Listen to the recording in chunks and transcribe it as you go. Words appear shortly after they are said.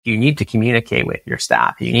You need to communicate with your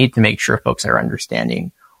staff. You need to make sure folks are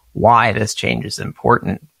understanding why this change is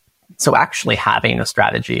important. So actually having a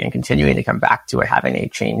strategy and continuing to come back to it, having a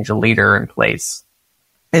change leader in place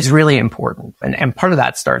is really important. And part of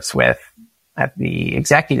that starts with at the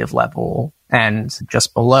executive level and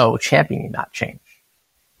just below championing that change.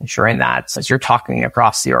 Ensuring that as you're talking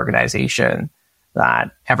across the organization, that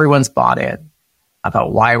everyone's bought in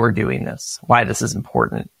about why we're doing this, why this is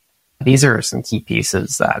important. These are some key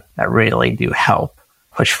pieces that really do help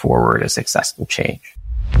push forward a successful change.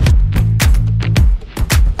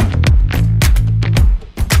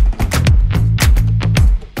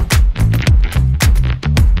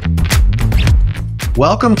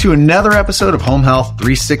 Welcome to another episode of Home Health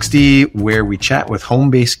 360, where we chat with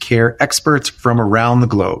home-based care experts from around the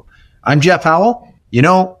globe. I'm Jeff Howell. You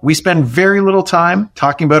know, we spend very little time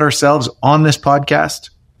talking about ourselves on this podcast,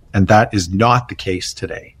 and that is not the case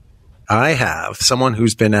today. I have someone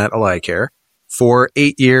who's been at AlayaCare for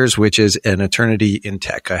 8 years, which is an eternity in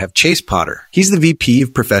tech. I have Chase Potter. He's the VP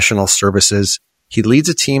of Professional Services. He leads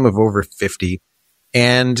a team of over 50,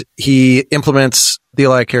 and he implements the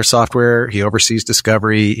AlayaCare software. He oversees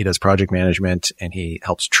discovery. He does project management, and he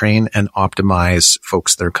helps train and optimize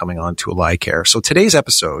folks that are coming on to AlayaCare. So today's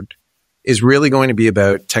episode is really going to be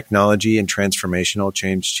about technology and transformational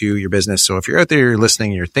change to your business. So if you're out there, you're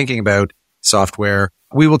listening, you're thinking about software,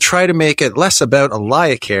 we will try to make it less about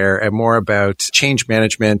AlayaCare and more about change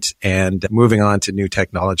management and moving on to new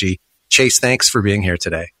technology. Chase, thanks for being here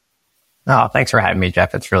today. Oh, thanks for having me,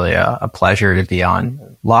 Jeff. It's really a pleasure to be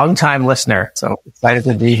on. Long-time listener, so excited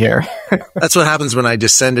to be here. That's what happens when I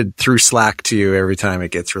just send it through Slack to you every time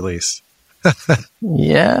it gets released.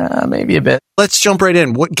 Yeah, maybe a bit. Let's jump right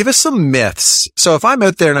in. Give us some myths. So if I'm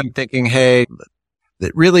out there and I'm thinking, hey,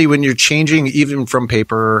 that really when you're changing even from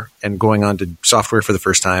paper and going on to software for the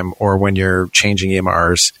first time, or when you're changing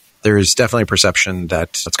EMRs, there's definitely a perception that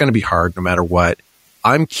it's going to be hard no matter what.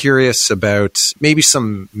 I'm curious about maybe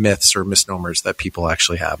some myths or misnomers that people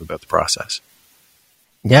actually have about the process.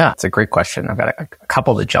 Yeah, it's a great question. I've got a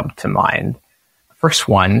couple that jump to mind. First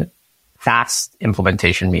one, fast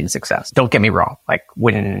implementation means success. Don't get me wrong. Like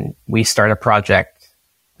when we start a project,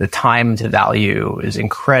 the time to value is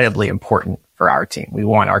incredibly important for our team. We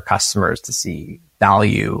want our customers to see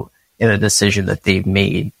value in a decision that they've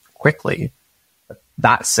made quickly.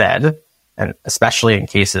 That said, and especially in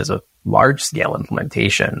cases of large scale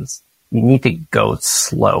implementations, you need to go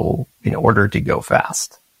slow in order to go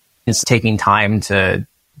fast. It's taking time to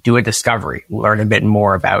do a discovery, learn a bit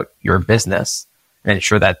more about your business, and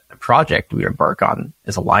ensure that the project we embark on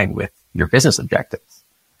is aligned with your business objectives.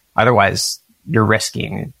 Otherwise, you're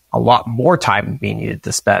risking a lot more time being needed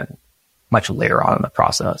to spend much later on in the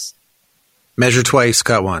process. Measure twice,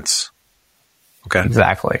 cut once. Okay.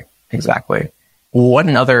 Exactly.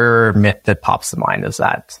 One other myth that pops to mind is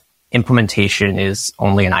that implementation is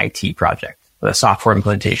only an IT project. The software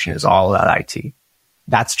implementation is all about IT.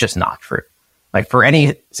 That's just not true. Like for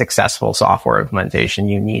any successful software implementation,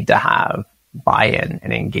 you need to have buy-in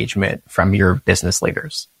and engagement from your business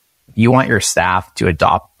leaders. If you want your staff to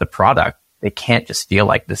adopt the product, they can't just feel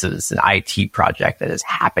like this is an IT project that is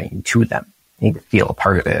happening to them. They need to feel a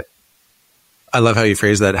part of it. I love how you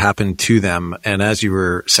phrase that, happen to them. And as you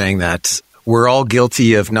were saying that, we're all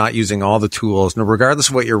guilty of not using all the tools. Now, regardless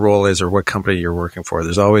of what your role is or what company you're working for,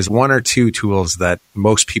 there's always one or two tools that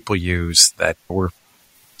most people use that we're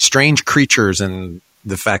strange creatures in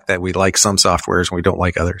the fact that we like some softwares and we don't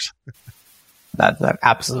like others. That's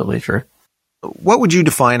absolutely true. What would you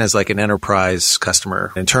define as like an enterprise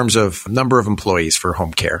customer in terms of number of employees for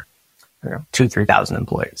home care? 2,000-3,000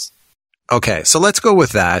 employees. Okay, so let's go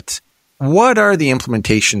with that. What are the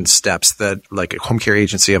implementation steps that like a home care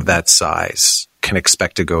agency of that size can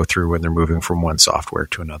expect to go through when they're moving from one software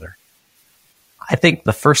to another? I think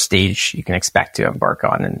the first stage you can expect to embark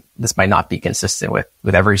on, and this might not be consistent with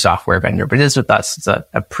every software vendor, but it is with us, it's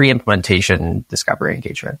a pre-implementation discovery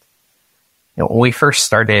engagement. You know, when we first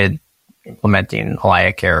started implementing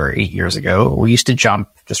AlayaCare 8 years ago, we used to jump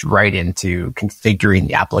just right into configuring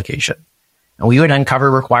the application. And we would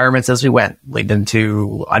uncover requirements as we went, leading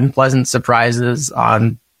to unpleasant surprises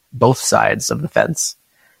on both sides of the fence.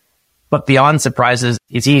 But beyond surprises,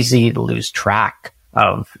 it's easy to lose track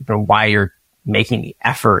of why you're making the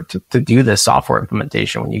effort to do this software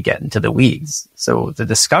implementation when you get into the weeds. So the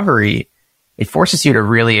discovery, it forces you to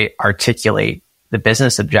really articulate the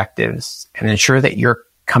business objectives and ensure that you're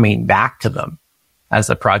coming back to them as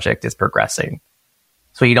the project is progressing.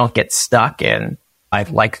 So you don't get stuck in,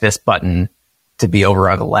 I'd like this button to be over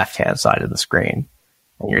on the left-hand side of the screen.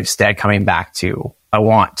 And you're instead coming back to, I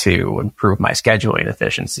want to improve my scheduling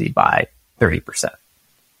efficiency by 30%.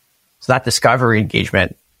 So that discovery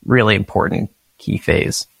engagement, really important key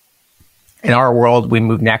phase. In our world, we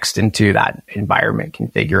move next into that environment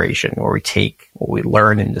configuration where we take what we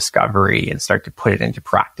learn in discovery and start to put it into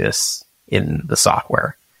practice in the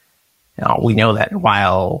software. Now, we know that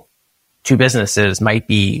while two businesses might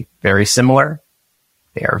be very similar,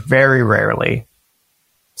 they are very rarely,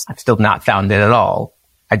 I've still not found it at all,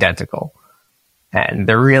 identical. And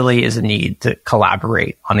there really is a need to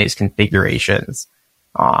collaborate on these configurations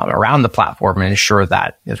around the platform and ensure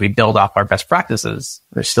that as we build off our best practices,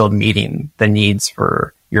 they're still meeting the needs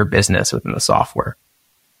for your business within the software.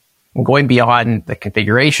 And going beyond the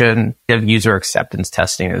configuration, user acceptance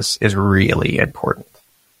testing is really important.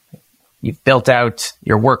 You've built out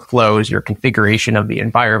your workflows, your configuration of the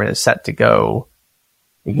environment is set to go.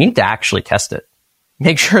 You need to actually test it.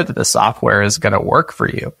 Make sure that the software is going to work for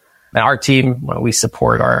you. And our team, when we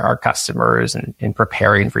support our customers in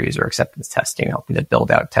preparing for user acceptance testing, helping to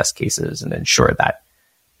build out test cases and ensure that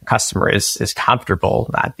the customer is comfortable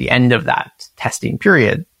at the end of that testing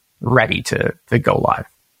period, ready to go live.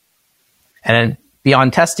 And then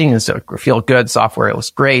beyond testing, is feel good software looks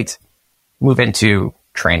great. Move into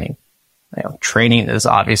training. Training is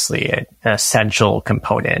obviously an essential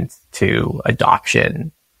component to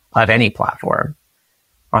adoption of any platform.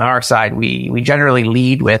 On our side, we generally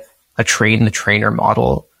lead with a train the trainer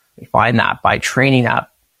model. We find that by training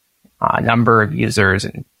up a number of users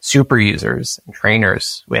and super users and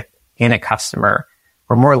trainers within a customer,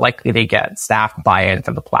 we're more likely to get staff buy-in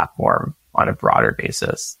to the platform on a broader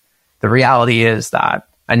basis. The reality is that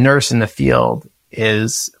a nurse in the field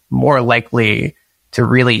is more likely to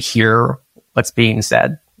really hear what's being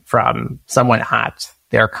said from someone at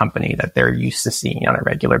their company that they're used to seeing on a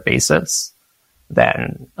regular basis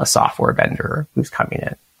than a software vendor who's coming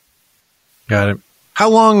in. Got it. How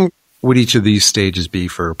long would each of these stages be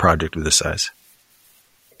for a project of this size?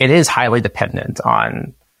 It is highly dependent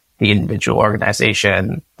on the individual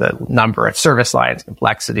organization, the number of service lines,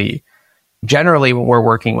 complexity. Generally, when we're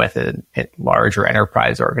working with a larger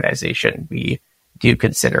enterprise organization, we do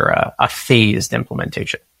consider a phased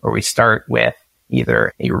implementation where we start with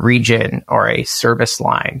either a region or a service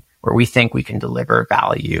line where we think we can deliver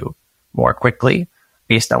value more quickly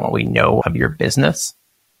based on what we know of your business.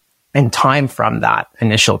 And time from that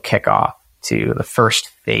initial kickoff to the first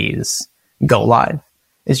phase go live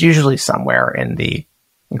is usually somewhere in the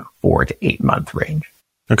 4 to 8 month range.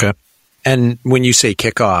 Okay. And when you say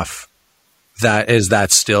kickoff, is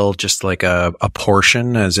that still just like a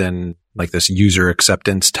portion, as in like this user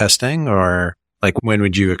acceptance testing, or like when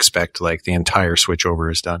would you expect like the entire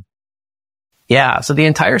switchover is done? Yeah. So the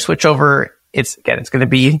entire switchover, it's going to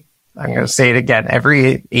be, I'm going to say it again,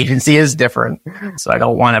 every agency is different. So I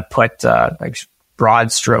don't want to put like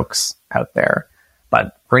broad strokes out there.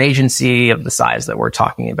 But for an agency of the size that we're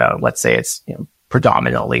talking about, let's say it's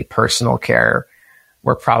predominantly personal care,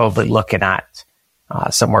 we're probably looking at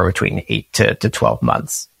somewhere between 8 to 12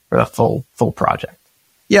 months for the full project.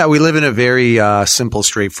 Yeah, we live in a very simple,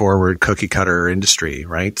 straightforward, cookie cutter industry,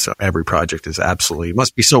 right? So every project is absolutely,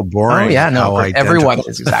 must be so boring. Oh yeah, no, everyone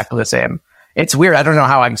is exactly the same. It's weird. I don't know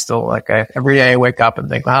how I'm still like, every day I wake up and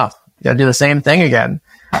think, wow, you gotta do the same thing again.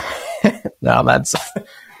 No,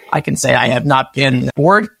 I can say I have not been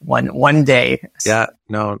bored one day. Yeah,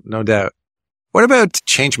 no doubt. What about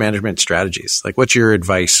change management strategies? Like, what's your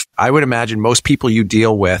advice? I would imagine most people you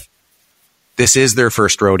deal with, this is their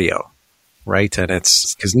first rodeo, right? And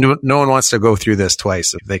it's because no one wants to go through this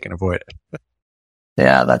twice if they can avoid it.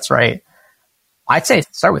 Yeah, that's right. I'd say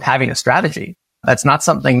start with having a strategy. That's not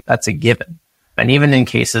something that's a given. And even in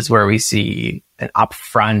cases where we see an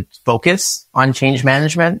upfront focus on change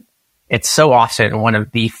management, it's so often one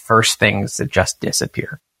of the first things that just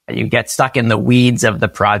disappear. You get stuck in the weeds of the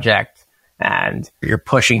project and you're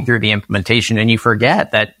pushing through the implementation and you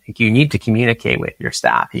forget that you need to communicate with your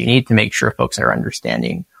staff. You need to make sure folks are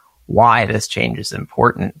understanding why this change is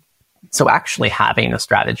important. So actually having a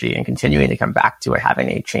strategy and continuing to come back to it, having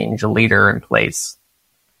a change leader in place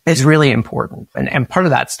is really important. And part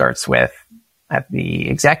of that starts with at the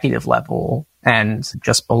executive level and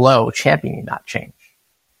just below championing that change.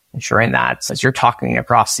 Ensuring that as you're talking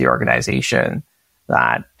across the organization,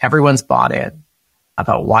 that everyone's bought in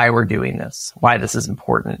about why we're doing this, why this is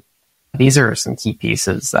important. These are some key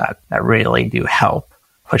pieces that really do help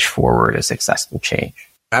push forward a successful change.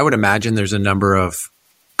 I would imagine there's a number of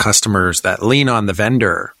customers that lean on the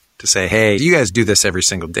vendor to say, hey, you guys do this every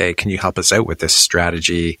single day. Can you help us out with this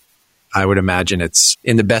strategy? I would imagine it's,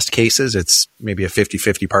 in the best cases, it's maybe a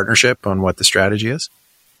 50-50 partnership on what the strategy is.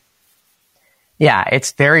 Yeah,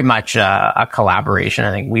 it's very much a collaboration.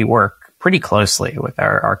 I think we work pretty closely with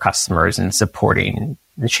our customers in supporting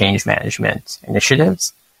the change management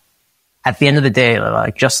initiatives. At the end of the day,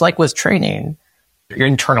 like just like with training, your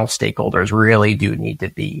internal stakeholders really do need to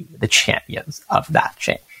be the champions of that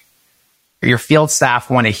change. Your field staff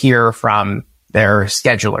want to hear from their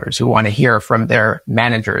schedulers, who want to hear from their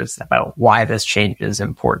managers about why this change is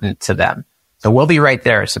important to them. So we'll be right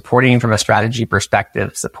there supporting from a strategy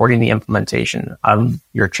perspective, supporting the implementation of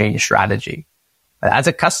your change strategy. But as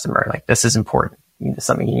a customer, like this is important. It's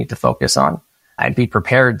something you need to focus on and be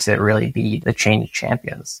prepared to really be the change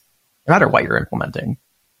champions, no matter what you're implementing.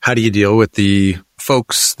 How do you deal with the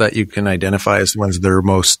folks that you can identify as the ones that are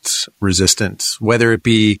most resistant, whether it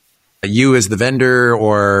be you as the vendor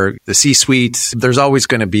or the C-suite? There's always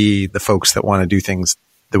going to be the folks that want to do things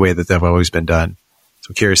the way that they've always been done. So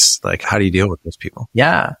I'm curious, like, how do you deal with those people?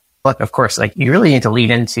 Yeah. Look, of course, like you really need to lead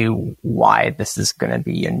into why this is going to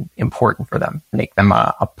be important for them, make them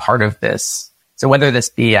a part of this. So whether this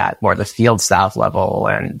be at more the field staff level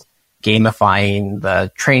and gamifying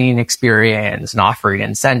the training experience and offering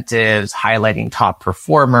incentives, highlighting top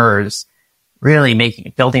performers, really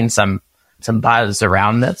building some buzz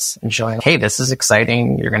around this and showing, hey, this is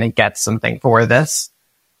exciting. You're going to get something for this.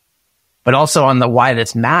 But also on the why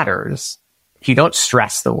this matters, you don't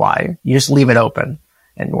stress the why. You just leave it open.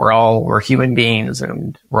 And we're human beings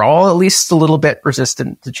and we're all at least a little bit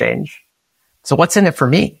resistant to change. So what's in it for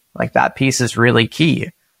me? Like that piece is really key.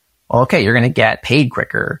 Well, okay, you're going to get paid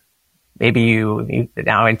quicker. Maybe you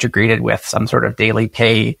now integrated with some sort of daily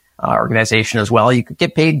pay organization as well. You could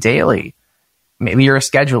get paid daily. Maybe you're a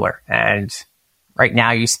scheduler and right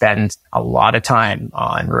now you spend a lot of time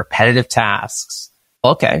on repetitive tasks.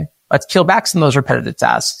 Okay, let's peel back some of those repetitive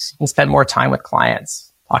tasks. You can spend more time with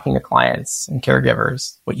clients, talking to clients and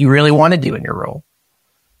caregivers, what you really want to do in your role.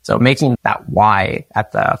 So making that why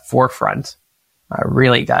at the forefront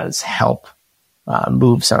really does help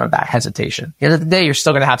move some of that hesitation. At the end of the day, you're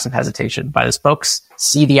still going to have some hesitation, but as folks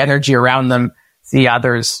see the energy around them, see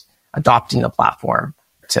others adopting the platform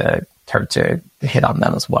to hit on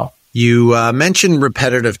them as well. You mentioned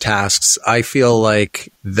repetitive tasks. I feel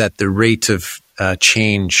like that the rate of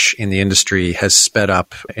change in the industry has sped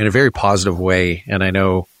up in a very positive way. And I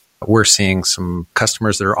know we're seeing some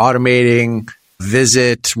customers that are automating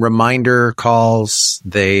visit reminder calls.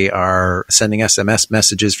 They are sending SMS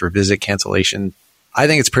messages for visit cancellation. I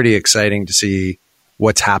think it's pretty exciting to see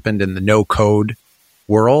what's happened in the no code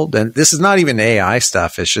world. And this is not even AI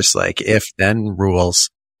stuff. It's just like if then rules.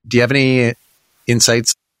 Do you have any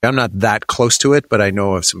insights? I'm not that close to it, but I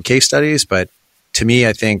know of some case studies. But to me,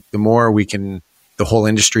 I think the more the whole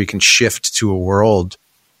industry can shift to a world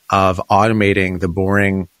of automating the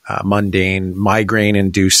boring, mundane,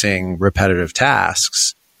 migraine-inducing, repetitive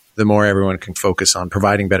tasks, the more everyone can focus on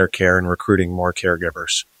providing better care and recruiting more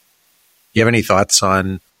caregivers. Do you have any thoughts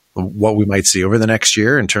on what we might see over the next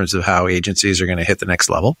year in terms of how agencies are going to hit the next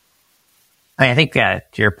level? I think to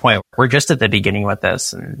your point, we're just at the beginning with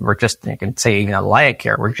this, and we're just, you can say, even at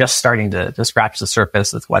AlayaCare, we're just starting to scratch the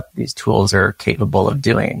surface with what these tools are capable of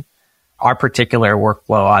doing. Our particular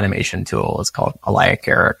workflow automation tool is called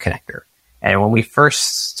AlayaCare Connector. And when we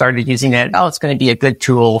first started using it, it's going to be a good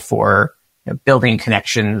tool for building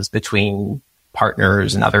connections between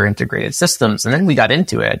partners and other integrated systems. And then we got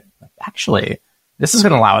into it. Actually, this is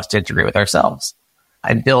going to allow us to integrate with ourselves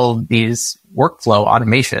and build these workflow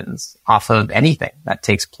automations off of anything that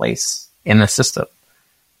takes place in the system.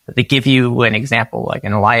 They give you an example, like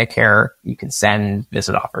in AlayaCare, you can send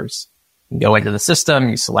visit offers. You go into the system,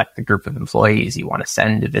 you select the group of employees you want to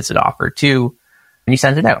send a visit offer to, and you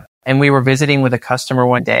send it out. And we were visiting with a customer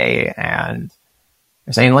one day, and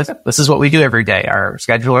they're saying, "Look, this is what we do every day. Our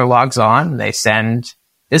scheduler logs on, they send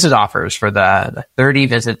visit offers for the 30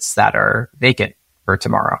 visits that are vacant for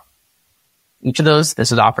tomorrow. Each of those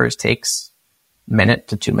visit offers takes a minute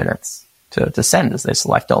to 2 minutes to send as they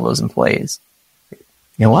select all those employees.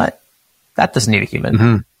 You know what? That doesn't need a human.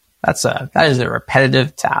 Mm-hmm. That is a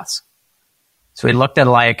repetitive task. So we looked at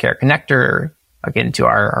AlayaCare Connector, again, to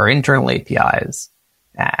our internal APIs,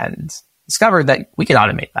 and discovered that we could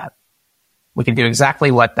automate that. We could do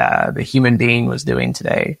exactly what the human being was doing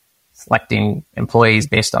today, selecting employees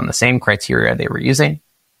based on the same criteria they were using,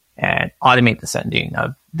 and automate the sending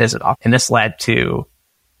of visit offers. And this led to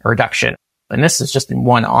a reduction. And this is just in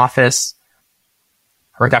one office,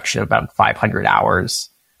 a reduction of about 500 hours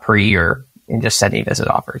per year in just sending visit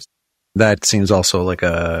offers. That seems also like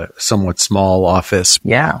a somewhat small office.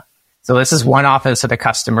 Yeah. So this is one office of a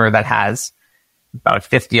customer that has about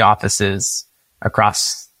 50 offices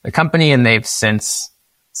across the company, and they've since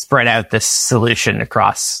spread out this solution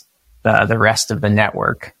across the rest of the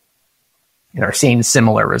network and are seeing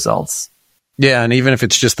similar results. Yeah. And even if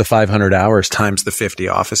it's just the 500 hours times the 50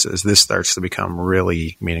 offices, this starts to become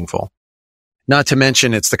really meaningful. Not to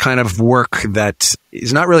mention, it's the kind of work that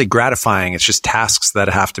is not really gratifying. It's just tasks that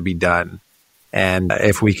have to be done. And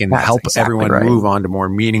if we can help everyone move on to more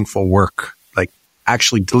meaningful work, like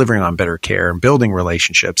actually delivering on better care and building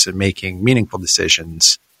relationships and making meaningful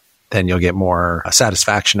decisions, then you'll get more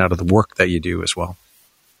satisfaction out of the work that you do as well.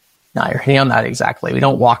 No, you're hitting on that exactly. We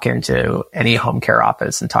don't walk into any home care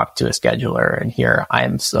office and talk to a scheduler and hear, I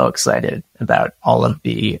am so excited about all of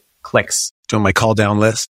the clicks. Doing my call down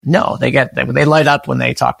list? No, they light up when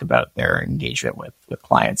they talk about their engagement with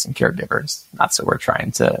clients and caregivers. That's what we're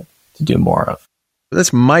trying to do more of.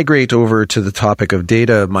 Let's migrate over to the topic of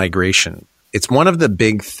data migration. It's one of the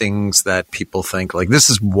big things that people think, like, this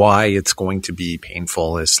is why it's going to be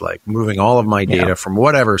painful, is like moving all of my data from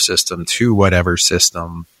whatever system to whatever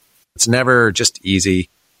system. It's never just easy.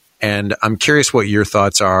 And I'm curious what your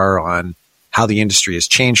thoughts are on how the industry has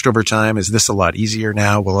changed over time. Is this a lot easier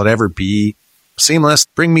now? Will it ever be seamless?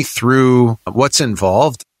 Bring me through what's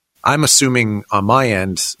involved. I'm assuming on my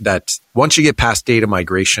end that once you get past data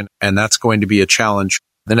migration, and that's going to be a challenge,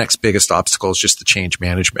 the next biggest obstacle is just the change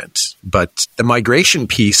management. But the migration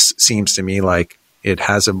piece seems to me like it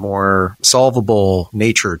has a more solvable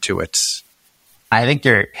nature to it. I think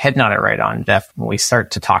you're hitting on it right on, Jeff. When we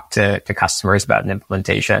start to talk to customers about an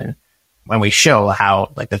implementation, when we show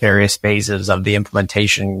how like the various phases of the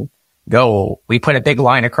implementation go, we put a big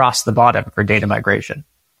line across the bottom for data migration.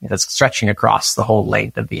 That's stretching across the whole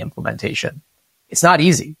length of the implementation. It's not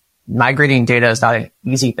easy. Migrating data is not an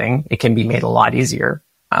easy thing. It can be made a lot easier.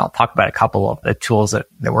 I'll talk about a couple of the tools that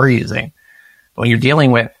we're using. But when you're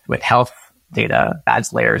dealing with health data,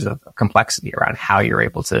 adds layers of complexity around how you're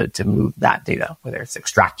able to move that data, whether it's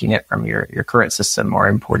extracting it from your current system or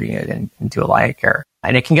importing it into AlayaCare.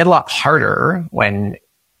 And it can get a lot harder when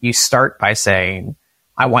you start by saying,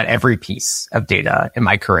 I want every piece of data in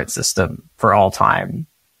my current system for all time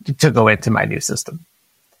to go into my new system.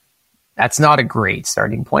 That's not a great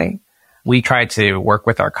starting point. We try to work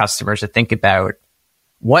with our customers to think about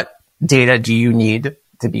what data do you need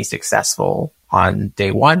to be successful on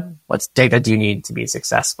day 1? What data do you need to be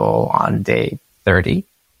successful on day 30?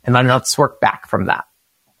 And then let's work back from that.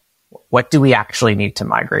 What do we actually need to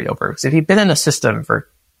migrate over? Because if you've been in a system for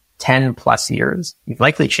 10 plus years, you've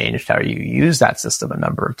likely changed how you use that system a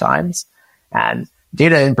number of times. And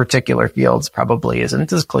data in particular fields probably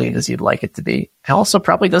isn't as clean as you'd like it to be. And also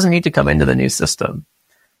probably doesn't need to come into the new system.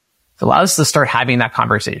 It allows us to start having that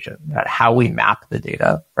conversation about how we map the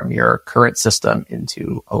data from your current system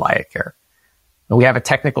into AlayaCare. And we have a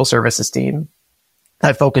technical services team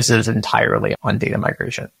that focuses entirely on data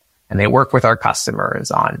migration. And they work with our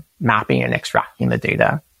customers on mapping and extracting the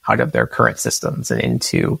data out of their current systems and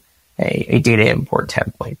into a data import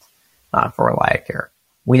template for AlayaCare.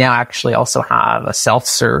 We now actually also have a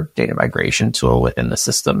self-serve data migration tool within the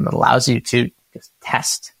system that allows you to just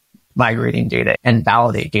test migrating data and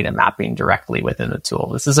validate data mapping directly within the tool.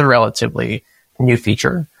 This is a relatively new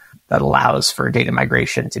feature that allows for data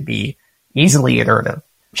migration to be easily iterative,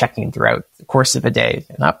 checking throughout the course of a day.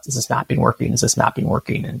 And is this mapping working? Is this mapping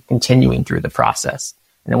working? And continuing through the process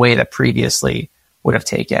in a way that previously would have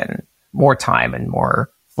taken more time and more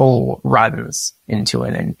full runs into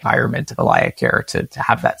an environment of AlayaCare to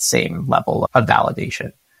have that same level of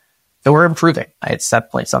validation. So we're improving. It's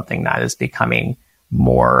definitely something that is becoming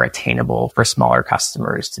more attainable for smaller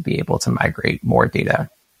customers to be able to migrate more data.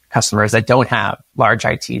 Customers that don't have large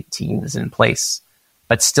IT teams in place,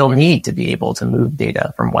 but still need to be able to move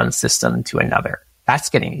data from one system to another. That's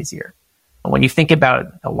getting easier. When you think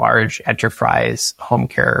about a large enterprise home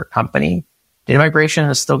care company, data migration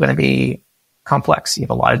is still going to be complex. You have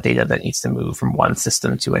a lot of data that needs to move from one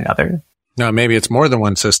system to another. No, maybe it's more than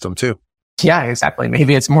one system too. Yeah, exactly.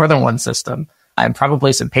 Maybe it's more than one system. And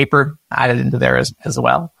probably some paper added into there as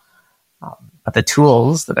well. But the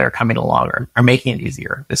tools that are coming along are making it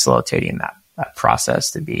easier, facilitating that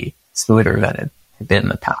process to be smoother than it had been in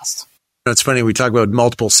the past. It's funny, we talk about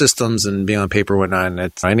multiple systems and being on paper and whatnot.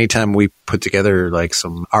 And anytime we put together like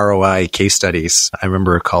some ROI case studies, I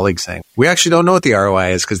remember a colleague saying, we actually don't know what the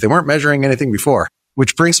ROI is because they weren't measuring anything before.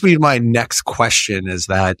 Which brings me to my next question is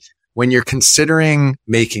that when you're considering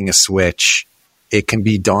making a switch, it can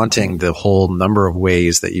be daunting, the whole number of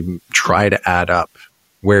ways that you try to add up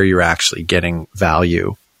where you're actually getting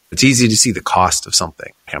value. It's easy to see the cost of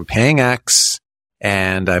something. I'm paying X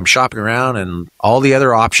and I'm shopping around and all the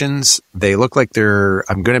other options, they look like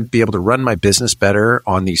I'm going to be able to run my business better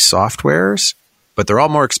on these softwares, but they're all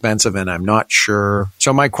more expensive and I'm not sure.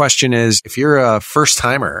 So my question is, if you're a first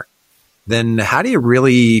timer then how do you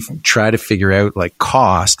really try to figure out like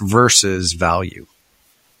cost versus value?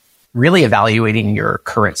 Really evaluating your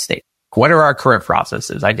current state. What are our current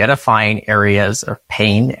processes? Identifying areas of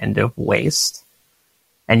pain and of waste,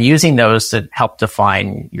 and using those to help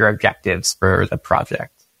define your objectives for the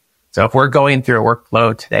project. So if we're going through a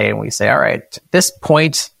workflow today and we say, all right, at this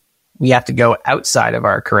point, we have to go outside of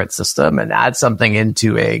our current system and add something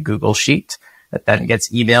into a Google Sheet that then gets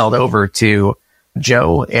emailed over to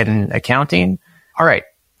Joe in accounting. All right,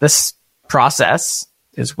 this process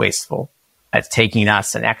is wasteful. It's taking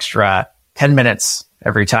us an extra 10 minutes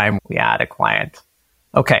every time we add a client.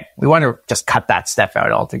 Okay, we want to just cut that step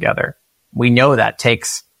out altogether. We know that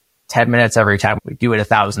takes 10 minutes every time we do it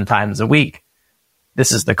 1,000 times a week.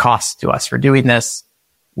 This is the cost to us for doing this.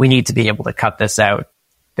 We need to be able to cut this out.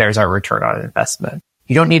 There's our return on investment.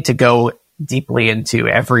 You don't need to go deeply into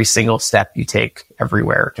every single step you take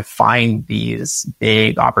everywhere to find these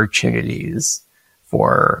big opportunities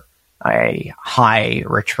for a high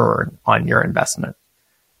return on your investment.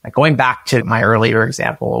 Like going back to my earlier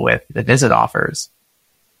example with the visit offers,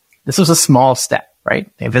 this was a small step, right?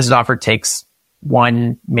 A visit offer takes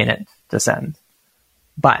 1 minute to send,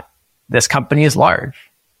 but this company is large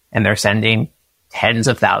and they're sending tens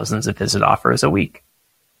of thousands of visit offers a week.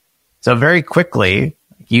 So very quickly,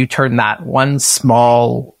 you turn that one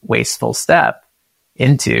small wasteful step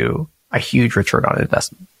into a huge return on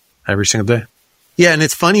investment. Every single day. Yeah. And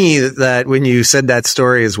it's funny that when you said that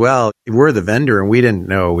story as well, we're the vendor and we didn't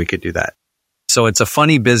know we could do that. So it's a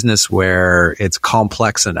funny business where it's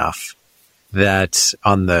complex enough that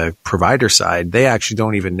on the provider side, they actually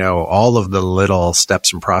don't even know all of the little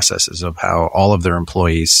steps and processes of how all of their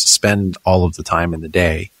employees spend all of the time in the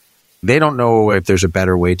day. They don't know if there's a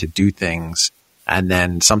better way to do things. And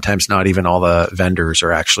then sometimes not even all the vendors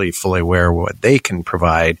are actually fully aware of what they can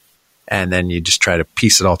provide. And then you just try to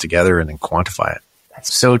piece it all together and then quantify it.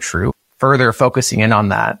 That's so true. Further focusing in on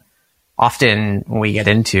that, often when we get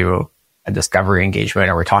into a discovery engagement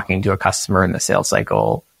or we're talking to a customer in the sales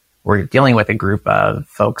cycle, we're dealing with a group of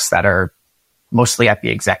folks that are mostly at the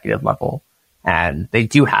executive level, and they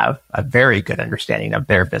do have a very good understanding of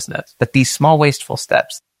their business. But these small wasteful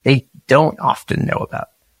steps, they don't often know about.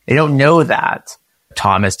 They don't know that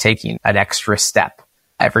Tom is taking an extra step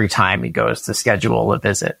every time he goes to schedule a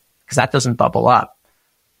visit, because that doesn't bubble up.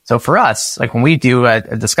 So for us, like when we do a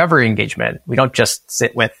discovery engagement, we don't just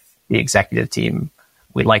sit with the executive team.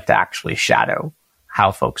 We like to actually shadow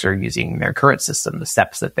how folks are using their current system, the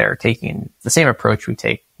steps that they're taking. The same approach we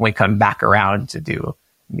take when we come back around to do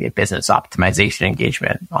a business optimization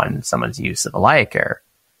engagement on someone's use of AlayaCare.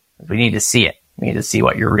 We need to see it. We need to see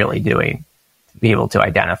what you're really doing to be able to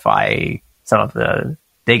identify some of the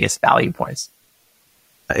biggest value points.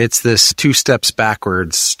 It's this 2 steps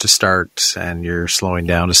backwards to start and you're slowing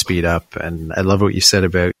down to speed up. And I love what you said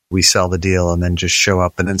about we sell the deal and then just show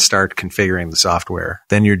up and then start configuring the software.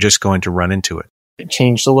 Then you're just going to run into it. It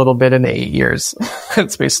changed a little bit in the 8 years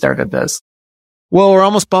since we started this. Well, we're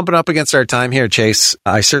almost bumping up against our time here, Chase.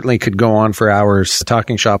 I certainly could go on for hours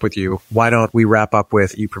talking shop with you. Why don't we wrap up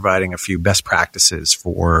with you providing a few best practices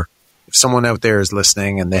for if someone out there is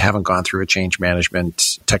listening and they haven't gone through a change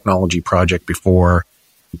management technology project before.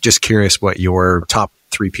 Just curious what your top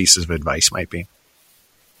 3 pieces of advice might be.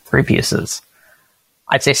 3 pieces.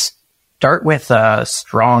 I'd say start with a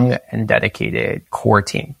strong and dedicated core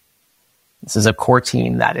team. This is a core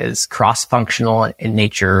team that is cross-functional in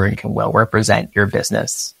nature and can well represent your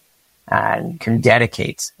business and can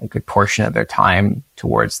dedicate a good portion of their time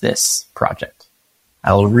towards this project.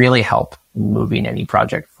 That will really help moving any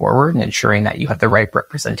project forward and ensuring that you have the right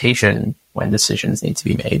representation when decisions need to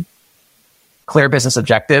be made. Clear business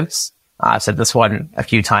objectives. I've said this one a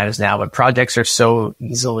few times now, but projects are so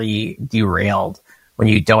easily derailed when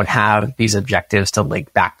you don't have these objectives to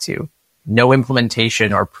link back to. No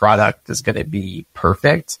implementation or product is going to be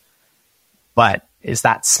perfect, but is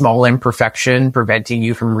that small imperfection preventing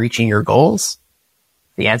you from reaching your goals?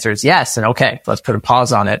 The answer is yes. And okay, let's put a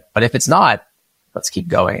pause on it. But if it's not, let's keep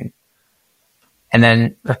going. And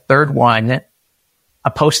then the third one,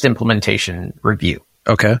 a post-implementation review.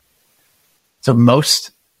 Okay. So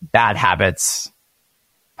most bad habits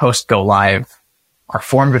post go live are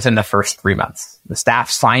formed within the first 3 months. The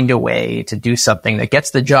staff find a way to do something that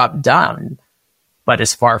gets the job done, but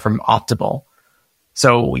is far from optimal.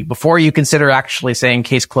 So before you consider actually saying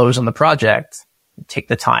case closed on the project, take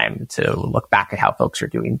the time to look back at how folks are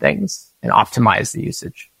doing things and optimize the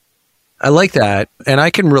usage. I like that. And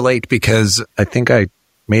I can relate because I think I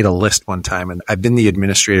made a list one time and I've been the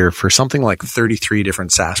administrator for something like 33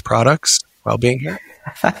 different SaaS products while being here.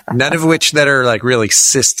 None of which that are like really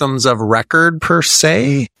systems of record per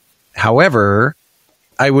se. However,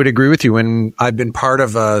 I would agree with you. When I've been part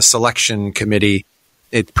of a selection committee,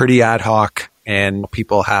 it's pretty ad hoc and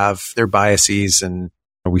people have their biases, and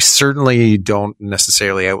we certainly don't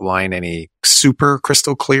necessarily outline any super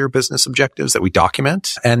crystal clear business objectives that we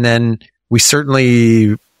document. And then we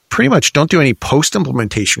certainly pretty much don't do any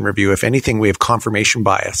post-implementation review. If anything, we have confirmation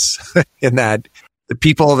bias in that the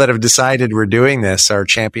people that have decided we're doing this are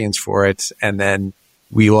champions for it. And then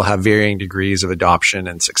we will have varying degrees of adoption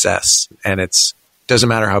and success. And it doesn't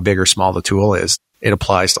matter how big or small the tool is. It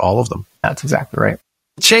applies to all of them. That's exactly right.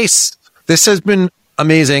 Chase, this has been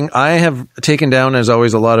amazing. I have taken down, as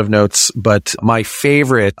always, a lot of notes, but my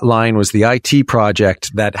favorite line was the IT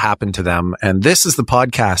project that happened to them. And this is the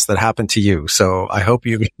podcast that happened to you. So I hope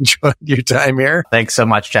you've enjoyed your time here. Thanks so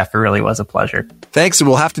much, Jeff. It really was a pleasure. Thanks.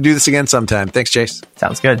 We'll have to do this again sometime. Thanks, Chase.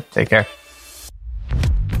 Sounds good. Take care.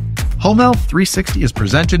 Home Health 360 is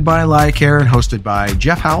presented by AlayaCare and hosted by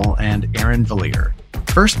Jeff Howell and Aaron Valier.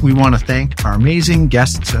 First, we want to thank our amazing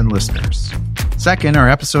guests and listeners. Second, our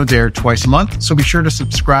episodes air twice a month, so be sure to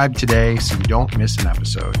subscribe today so you don't miss an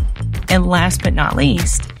episode. And last but not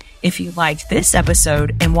least, if you liked this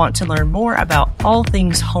episode and want to learn more about all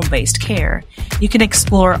things home-based care, you can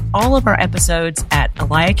explore all of our episodes at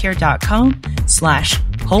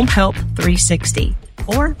alayacare.com/homehelp360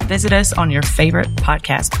 or visit us on your favorite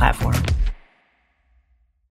podcast platform.